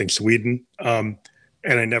I think Sweden.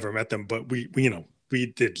 And I never met them, but we you know, we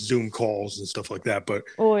did Zoom calls and stuff like that. But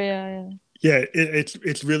oh yeah, yeah. yeah,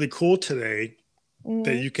 it's really cool today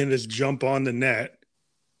that Mm-hmm. you can just jump on the net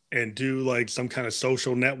and do like some kind of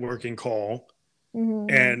social networking call Mm-hmm.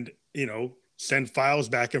 and, you know, send files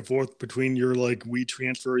back and forth between your like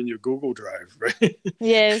WeTransfer and your Google Drive, right?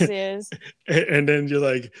 Yes, yes. And then you're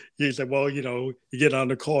like, you say, well, you know, you get on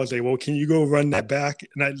the call and say, well, can you go run that back?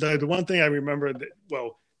 And the one thing I remember that,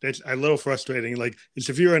 well, that's a little frustrating, like, is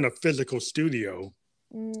if you're in a physical studio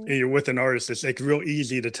Mm. and you're with an artist, it's like real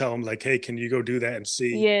easy to tell them, like, hey, can you go do that and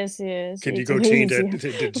see? Yes, yes. Can you It's go way change easier. that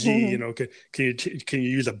to G? You know, can you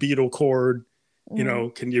use a Beatle chord? You Mm, know,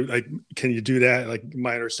 can you do that like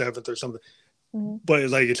minor seventh or something? mm. But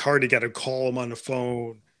like it's hard to get a call them on the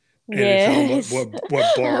phone and to tell them Yes.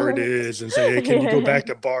 what bar it is and say, hey, can you go Yeah. back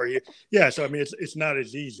to bar? Yeah, so I mean it's not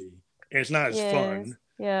as easy and it's not as Yes. fun.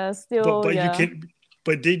 Yeah. But Still, you yeah. can.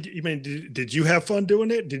 But did you have fun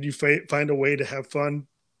doing it? Did you find a way to have fun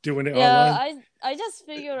doing it Yeah. online? I just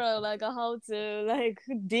figure out like how to like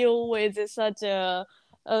deal with such a.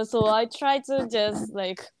 So I try to just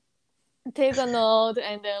like take a note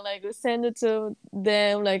and then like send it to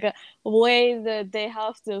them like a way that they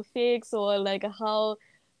have to fix or like how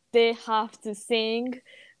they have to sing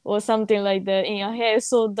or something like that in your head.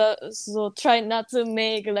 So try not to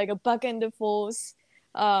make like a back and forth.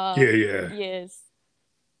 Yeah, yeah. Yes.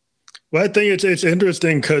 Well, I think it's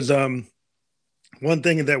interesting because one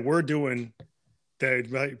thing that we're doing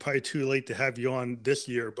that probably too late to have you on this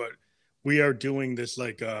year, but we are doing this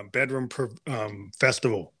like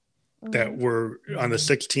festival that Mm-hmm. we're on the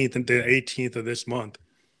 16th and the 18th of this month.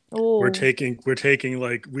 Oh. We're taking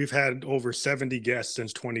like we've had over 70 guests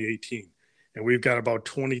since 2018, and we've got about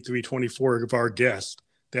 23, 24 of our guests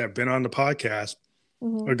that have been on the podcast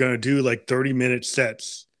Mm-hmm. are going to do like 30-minute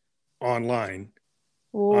sets online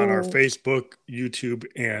on our Oh. Facebook, YouTube,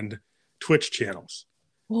 and Twitch channels.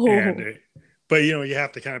 And Oh. but you know, you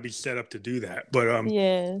have to kind of be set up to do that. But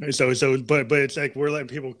Yes. but it's like we're letting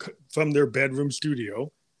people from their bedroom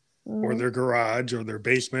studio or Mm-hmm. their garage or their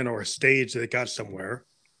basement or a stage they got somewhere,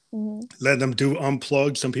 Mm-hmm. let them do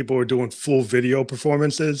unplugged. Some people are doing full video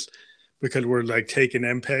performances because we're like taking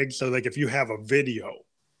MPEG. So like if you have a video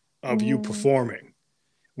of you Mm-hmm. performing,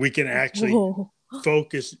 we can actually Oh.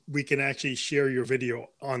 focus. We can actually share your video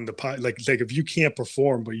on the pod. Like if you can't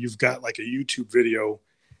perform, but you've got like a YouTube video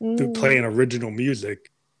to Mm-hmm. playing original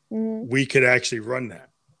music, Mm-hmm. we could actually run that.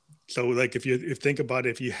 So like if think about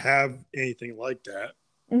it, if you have anything like that,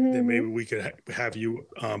 then Mm-hmm. maybe we could have you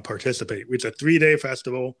participate. It's a 3-day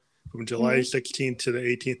festival from July Mm-hmm. 16th to the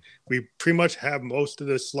 18th. We pretty much have most of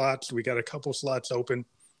the slots. We got a couple slots open.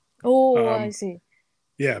 Oh, I Um, see.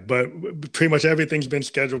 yeah, but pretty much everything's been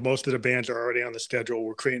scheduled. Most of the bands are already on the schedule.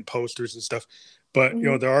 We're creating posters and stuff. But you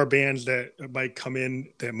Mm-hmm. know, there are bands that might come in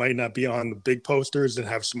that might not be on the big posters and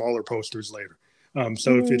have smaller posters later.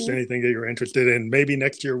 So if it's Mm-hmm. anything that you're interested in, maybe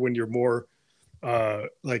next year when you're more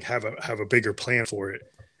like have a bigger plan for it.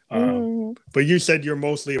 Um, Mm-hmm. but you said you're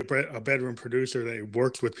mostly a bedroom producer that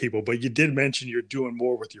works with people, but you did mention you're doing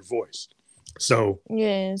more with your voice. So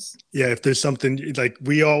Yes. yeah, if there's something like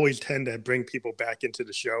we always tend to bring people back into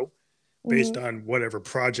the show based Mm-hmm. on whatever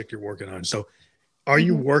project you're working on. So are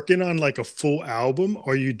you Mm-hmm. working on like a full album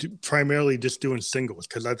or are you primarily just doing singles?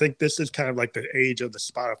 Because I think this is kind of like the age of the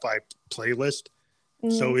Spotify playlist. Mm-hmm.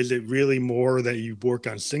 So is it really more that you work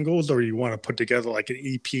on singles or you want to put together like an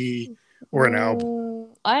EP or an album?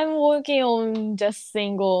 I'm working on just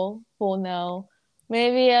single for now.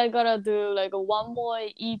 Maybe I gotta do like one more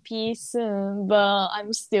EP soon, but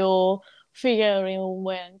I'm still figuring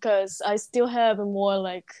when, cause I still have more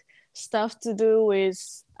like stuff to do with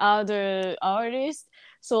other artists.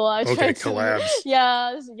 So I try Okay, to, collabs.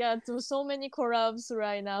 yeah, yeah, do so many collabs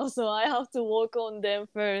right now. So I have to work on them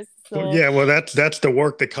first. Well, So yeah, well, that's the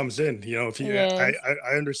work that comes in. You know, if you, yes,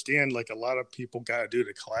 I understand like a lot of people got to do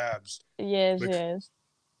the collabs yes, because yes,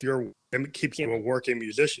 you're it keeps you a working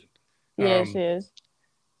musician. yes, Um, yes.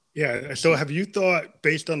 yeah. So have you thought,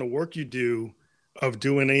 based on the work you do, of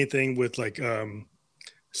doing anything with like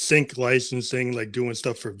sync licensing, like doing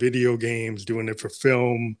stuff for video games, doing it for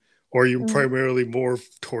film, or are you Mm. primarily more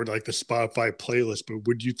toward like the Spotify playlist? But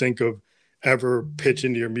would you think of ever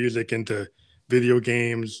pitching your music into video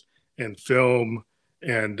games and film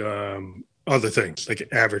and other things like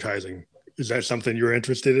advertising? Is that something you're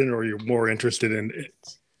interested in, or you're more interested in it?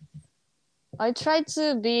 I try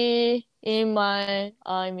to be in my,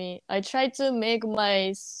 I mean, I try to make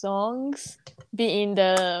my songs be in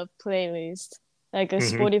the playlist, like a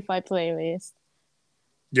Mm-hmm. Spotify playlist.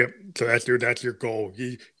 Yep. So that's your goal.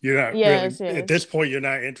 You're not really Yes, at yes. this point. You're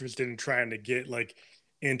not interested in trying to get like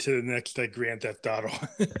into the next like Grand Theft Auto.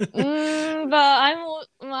 But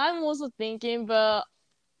I'm also thinking, but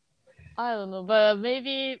I don't know, but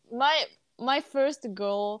maybe my first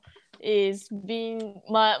goal is being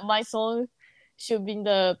my song should be in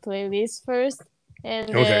the playlist first, and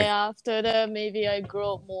then Okay. after that maybe I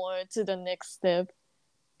grow more to the next step.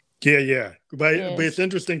 Yeah, yeah. But it's Yes.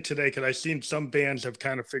 interesting today because I've seen some bands have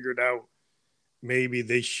kind of figured out maybe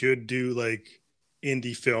they should do like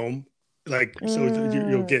indie film. Like so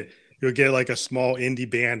Mm, you'll get like a small indie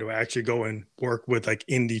band who actually go and work with like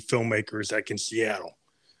indie filmmakers like in Seattle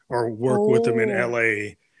or work with them in oh.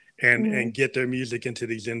 LA Mm, and get their music into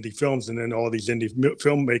these indie films and then all these indie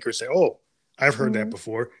filmmakers say, "Oh, I've heard that mm.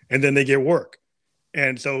 before." And then they get work.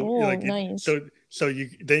 And so Oh, like nice. so you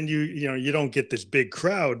then you know you don't get this big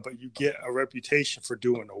crowd but you get a reputation for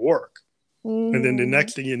doing the work, and then the Mm,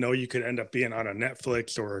 next thing you know you could end up being on a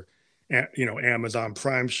Netflix or you know Amazon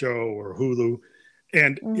Prime show or Hulu.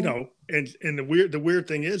 And you mm, know and the weird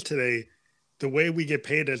thing is today the way we get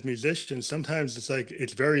paid as musicians sometimes it's like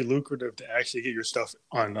it's very lucrative to actually get your stuff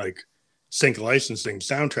on like sync licensing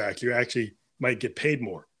soundtracks. You actually might get paid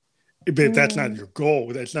more, but that's not mm, your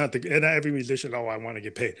goal. That's not the and every musician. Oh, I want to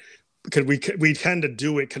get paid because we tend to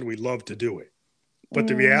do it because we love to do it. But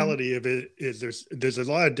the mm, reality of it is there's a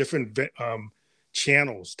lot of different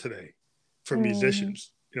channels today for mm.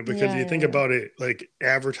 musicians. You know, because Yeah, you think yeah, about it, like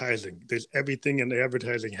advertising. There's everything in the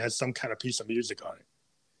advertising has some kind of piece of music on it,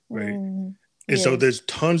 yeah. right? And so Yes. there's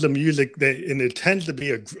tons of music that, and it tends to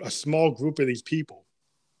be a small group of these people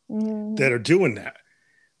Mm, that are doing that.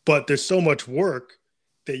 But there's so much work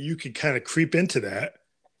that you could kind of creep into that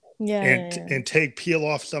Yeah, yeah, and take peel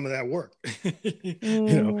off some of that work. yeah.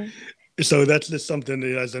 You know, so that's just something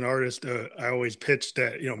that as an artist, I always pitch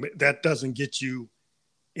that, that doesn't get you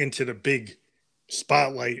into the big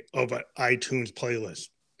spotlight of an iTunes playlist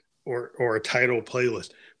or a title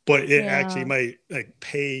playlist, but it actually Yeah. might like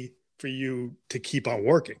pay for you to keep on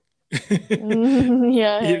working.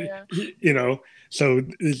 Yeah, yeah, you, yeah. you know, so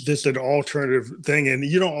it's just an alternative thing, and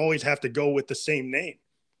you don't always have to go with the same name.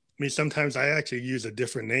 I mean, sometimes I actually use a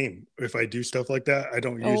different name if I do stuff like that. I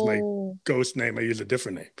don't use my Oh. ghost name; I use a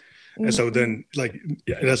different name, and so Mm-hmm. then like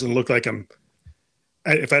it doesn't look like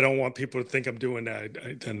if I don't want people to think I'm doing that,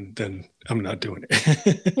 then I'm not doing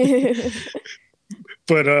it.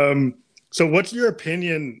 But so what's your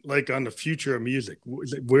opinion like on the future of music?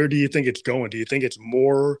 Where do you think it's going? Do you think it's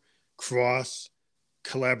more cross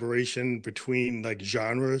collaboration between like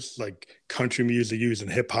genres, like country music using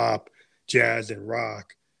hip hop, jazz, and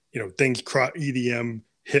rock? Things cross EDM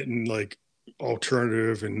hitting like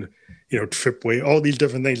alternative and tripway, all these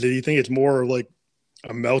different things. Do you think it's more like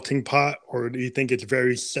a melting pot, or do you think it's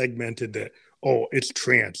very segmented that, oh, it's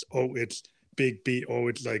trance, oh, it's big beat, oh,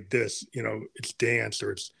 it's like this, it's dance,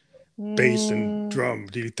 or it's bass and Mm, drum?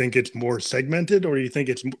 Do you think it's more segmented, or do you think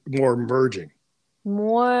it's more merging?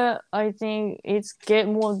 more, I think it's get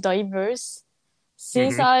more diverse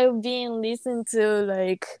since Mm-hmm. I've been listening to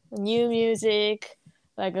like new music,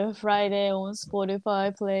 like a Friday on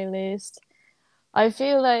Spotify playlist. I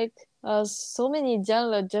feel like so many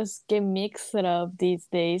genres just get mixed up these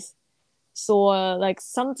days. So like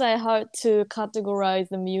sometimes hard to categorize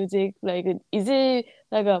the music. Like is it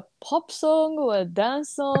like a pop song or a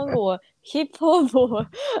dance song or hip hop or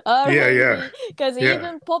Yeah, yeah, R&B? Because yeah,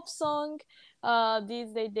 even pop song,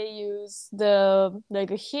 these days they use the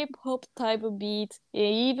like a hip hop type of beat.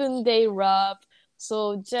 Even they rap.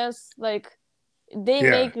 So just like they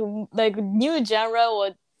yeah, make like new genre or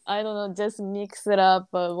I don't know, just mix it up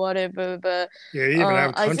or whatever. But yeah. Even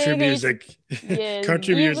have I country think it's music, yes,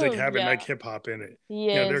 country music even having like yeah, hip hop in it.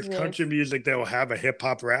 yes, There's country yes, music that will have a hip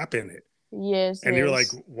hop rap in it, yes, and you're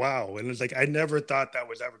like, yes, wow. And it's like I never thought that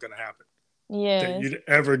was ever going to happen. That yes. you'd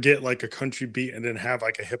ever get like a country beat and then have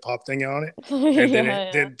like a hip hop thing on it, and then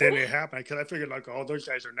it Yeah, then it happened because I figured like, oh, those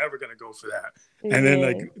guys are never going to go for that, yeah, and then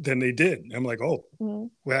like yeah. then they did. I'm like, oh, Mhm.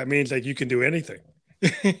 well, that means like you can do anything.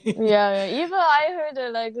 Yeah, yeah. Even I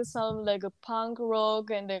heard like some like a punk rock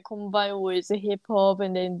and then combined with hip hop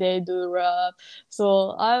and then they do rap.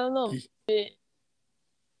 So I don't know.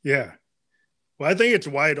 Yeah. Well, I think it's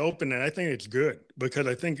wide open, and I think it's good because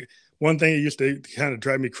I think one thing that used to kind of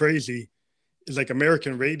drive me crazy is like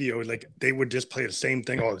American radio, like they would just play the same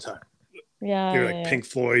thing all the time. They were like Yeah, Pink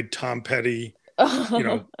Floyd, Tom Petty, you yeah.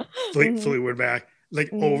 know, Hmm. Fleetwood Mac, like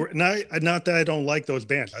Hmm. over. Not that I don't like those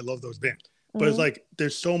bands, I love those bands, but it's Hmm. like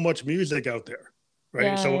there's so much music out there, right?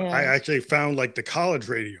 Yeah, So I yeah. actually found like the college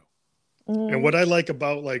radio, and Hmm. what I like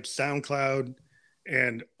about like SoundCloud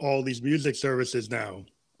and all these music services now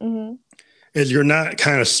Hmm. is you're not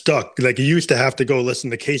kind of stuck. Like you used to have to go listen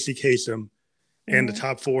to Casey Kasem and the Hmm.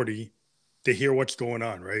 top 40 to hear what's going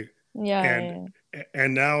on, right? Yeah, And yeah.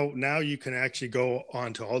 now you can actually go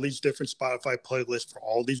onto all these different Spotify playlists for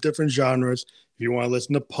all these different genres. If you want to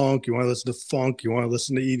listen to punk, you want to listen to funk, you want to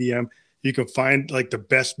listen to EDM, you can find like the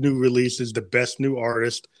best new releases, the best new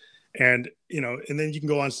artist, and and then you can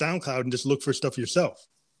go on SoundCloud and just look for stuff yourself,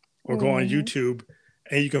 or go on Hmm. YouTube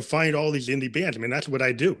and you can find all these indie bands. I mean, that's what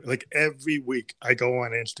I do. Like every week I go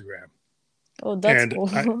on Instagram Oh, that's and cool.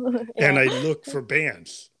 and Yeah. I look for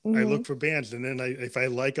bands. I Hmm. look for bands, and then if I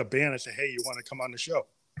like a band, I say, "Hey, you want to come on the show?"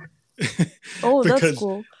 Oh, that's because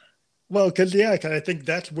cool. because yeah, 'cause I think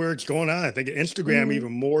that's where it's going on. I think Instagram Hmm.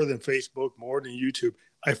 even more than Facebook, more than YouTube.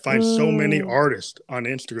 I find so many Mm. artists on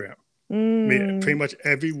Instagram. I mean, pretty Mm. much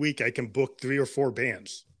every week I can book 3 or 4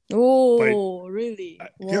 bands. By Oh, really?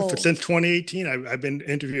 Yeah, Wow. since 2018, I've been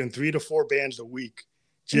interviewing 3 to 4 bands a week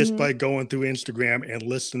just Hmm. by going through Instagram and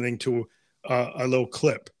listening to a little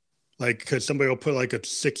clip. Like, because somebody will put like a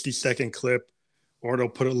 60-second clip, or they'll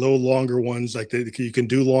put a little longer ones. Like you can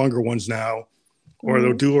do longer ones now, or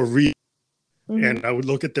they'll Hmm. do a reel. Hmm. And I would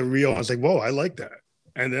look at the reel. I was like, whoa, I like that.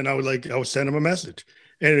 And then I would send them a message.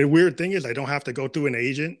 And the weird thing is, I don't have to go through an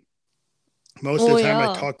agent. Most of Oh, the time,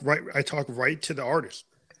 yeah. I talk right to the artist.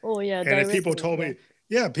 Oh, yeah. And if people Directly. told Yeah. me,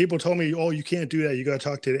 yeah, people told me, oh, you can't do that. You got to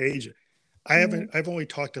talk to the agent. Hmm. I've only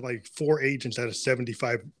talked to like 4 agents out of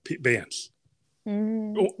 75 bands.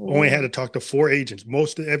 Hmm. Only had to Oh, talk to 4 agents.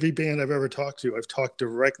 Most of every band I've ever talked to, I've talked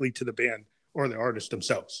directly to the band or the artist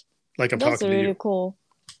themselves, like I'm that's talking to really you. cool.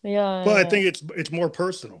 Yeah, Well, I yeah. think it's more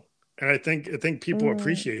personal, and I think people Mm.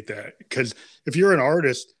 appreciate that because if you're an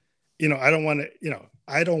artist, I don't want to,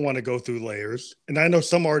 I don't want to go through layers. And I know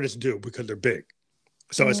some artists do because they're big.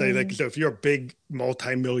 So I say, like, so if you're a big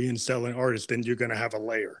multi-million selling artist, then you're going to have a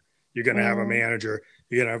layer. You're going to have a manager.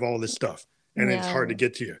 You're going to have all this stuff. And it's hard to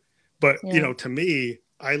get to you. But, to me,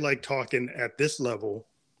 I like talking at this level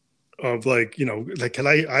of like, like, cause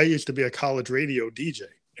I used to be a college radio DJ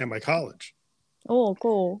at my college. Oh,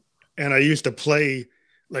 cool. And I used to play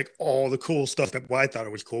like all the cool stuff that I thought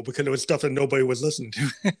it was cool because it was stuff that nobody was listening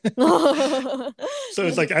to. So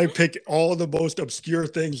it's like I pick all the most obscure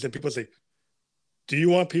things and people say, do you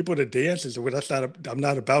want people to dance? And so, well, I'm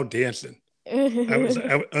not about dancing. I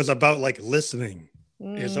was about like listening.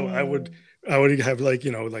 And so I would have like,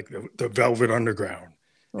 like the Velvet Underground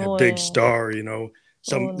and Big Star,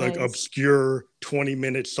 some like obscure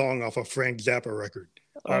 20-minute song off a Frank Zappa record.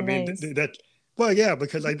 I mean, well, yeah,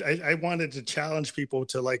 because I wanted to challenge people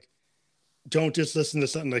to like, don't just listen to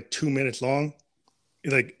something like 2 minutes long.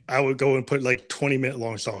 Like I would go and put like 20-minute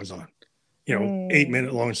long songs on,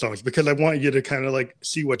 8-minute long songs, because I want you to kind of like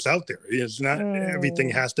see what's out there. It's not everything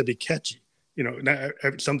has to be catchy.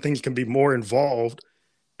 Some things can be more involved,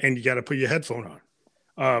 and you got to put your headphone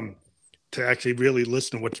on to actually really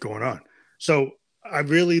listen to what's going on. So I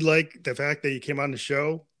really like the fact that you came on the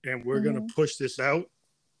show, and we're going to push this out.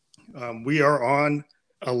 We are on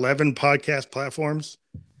 11 podcast platforms,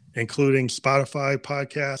 including Spotify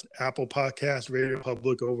podcast, Apple Podcast, Radio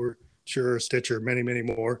Public, Overture, Stitcher, many, many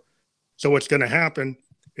more. So what's going to happen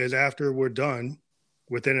is after we're done,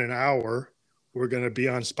 within an hour, we're going to be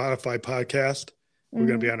on Spotify podcast. We're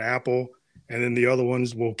going to be on Apple, and then the other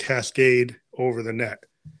ones will cascade over the net.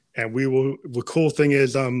 And the cool thing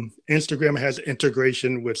is Instagram has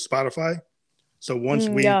integration with Spotify. So once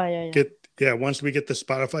we once we get the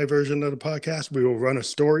Spotify version of the podcast, we will run a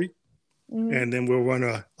story and then we'll run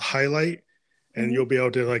a highlight, and you'll be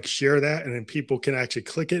able to like share that, and then people can actually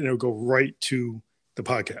click it and it'll go right to the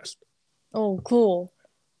podcast. Oh, cool.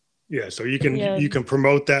 Yeah. So you can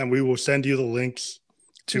promote that, and we will send you the links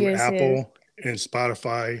to Apple and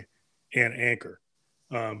Spotify and Anchor.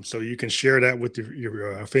 So you can share that with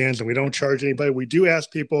your fans, and we don't charge anybody. We do ask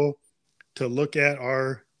people to look at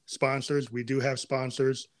our sponsors. We do have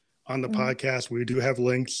sponsors on the podcast. We do have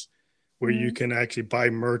links where you can actually buy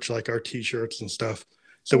merch like our t-shirts and stuff.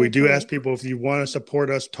 So we do ask people, if you want to support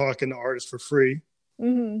us talking to artists for free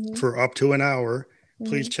for up to an hour,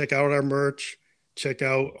 please check out our merch, check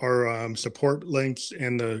out our support links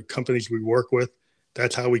and the companies we work with.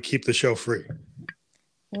 That's how we keep the show free.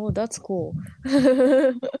 Oh, that's cool.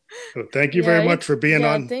 So thank you very much for being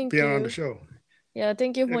on the show. Yeah,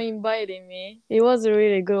 thank you for inviting me. It was a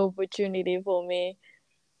really good opportunity for me.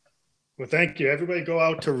 Well, thank you. Everybody go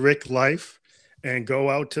out to Rick Life and go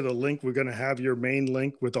out to the link. We're going to have your main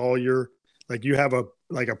link with all your, like you have a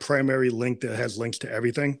primary link that has links to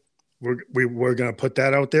everything. We're going to put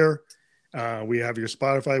that out there. We have your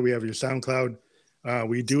Spotify. We have your SoundCloud.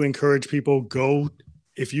 We do encourage people,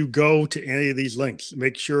 if you go to any of these links,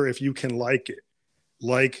 make sure if you can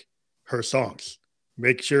like her songs.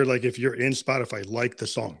 Make sure, like, if you're in Spotify, like the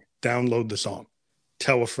song, download the song,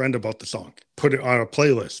 tell a friend about the song, put it on a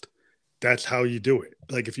playlist. That's how you do it.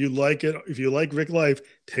 Like, if you like it, if you like Rick Life,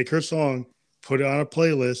 take her song, put it on a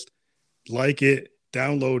playlist, like it,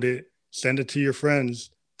 download it, send it to your friends.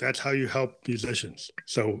 That's how you help musicians.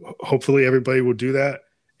 So hopefully everybody will do that.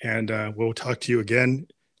 And we'll talk to you again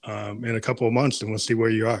in a couple of months, and we'll see where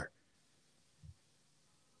you are.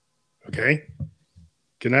 Okay.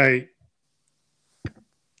 Good night.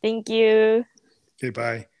 Thank you. Okay,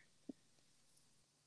 bye.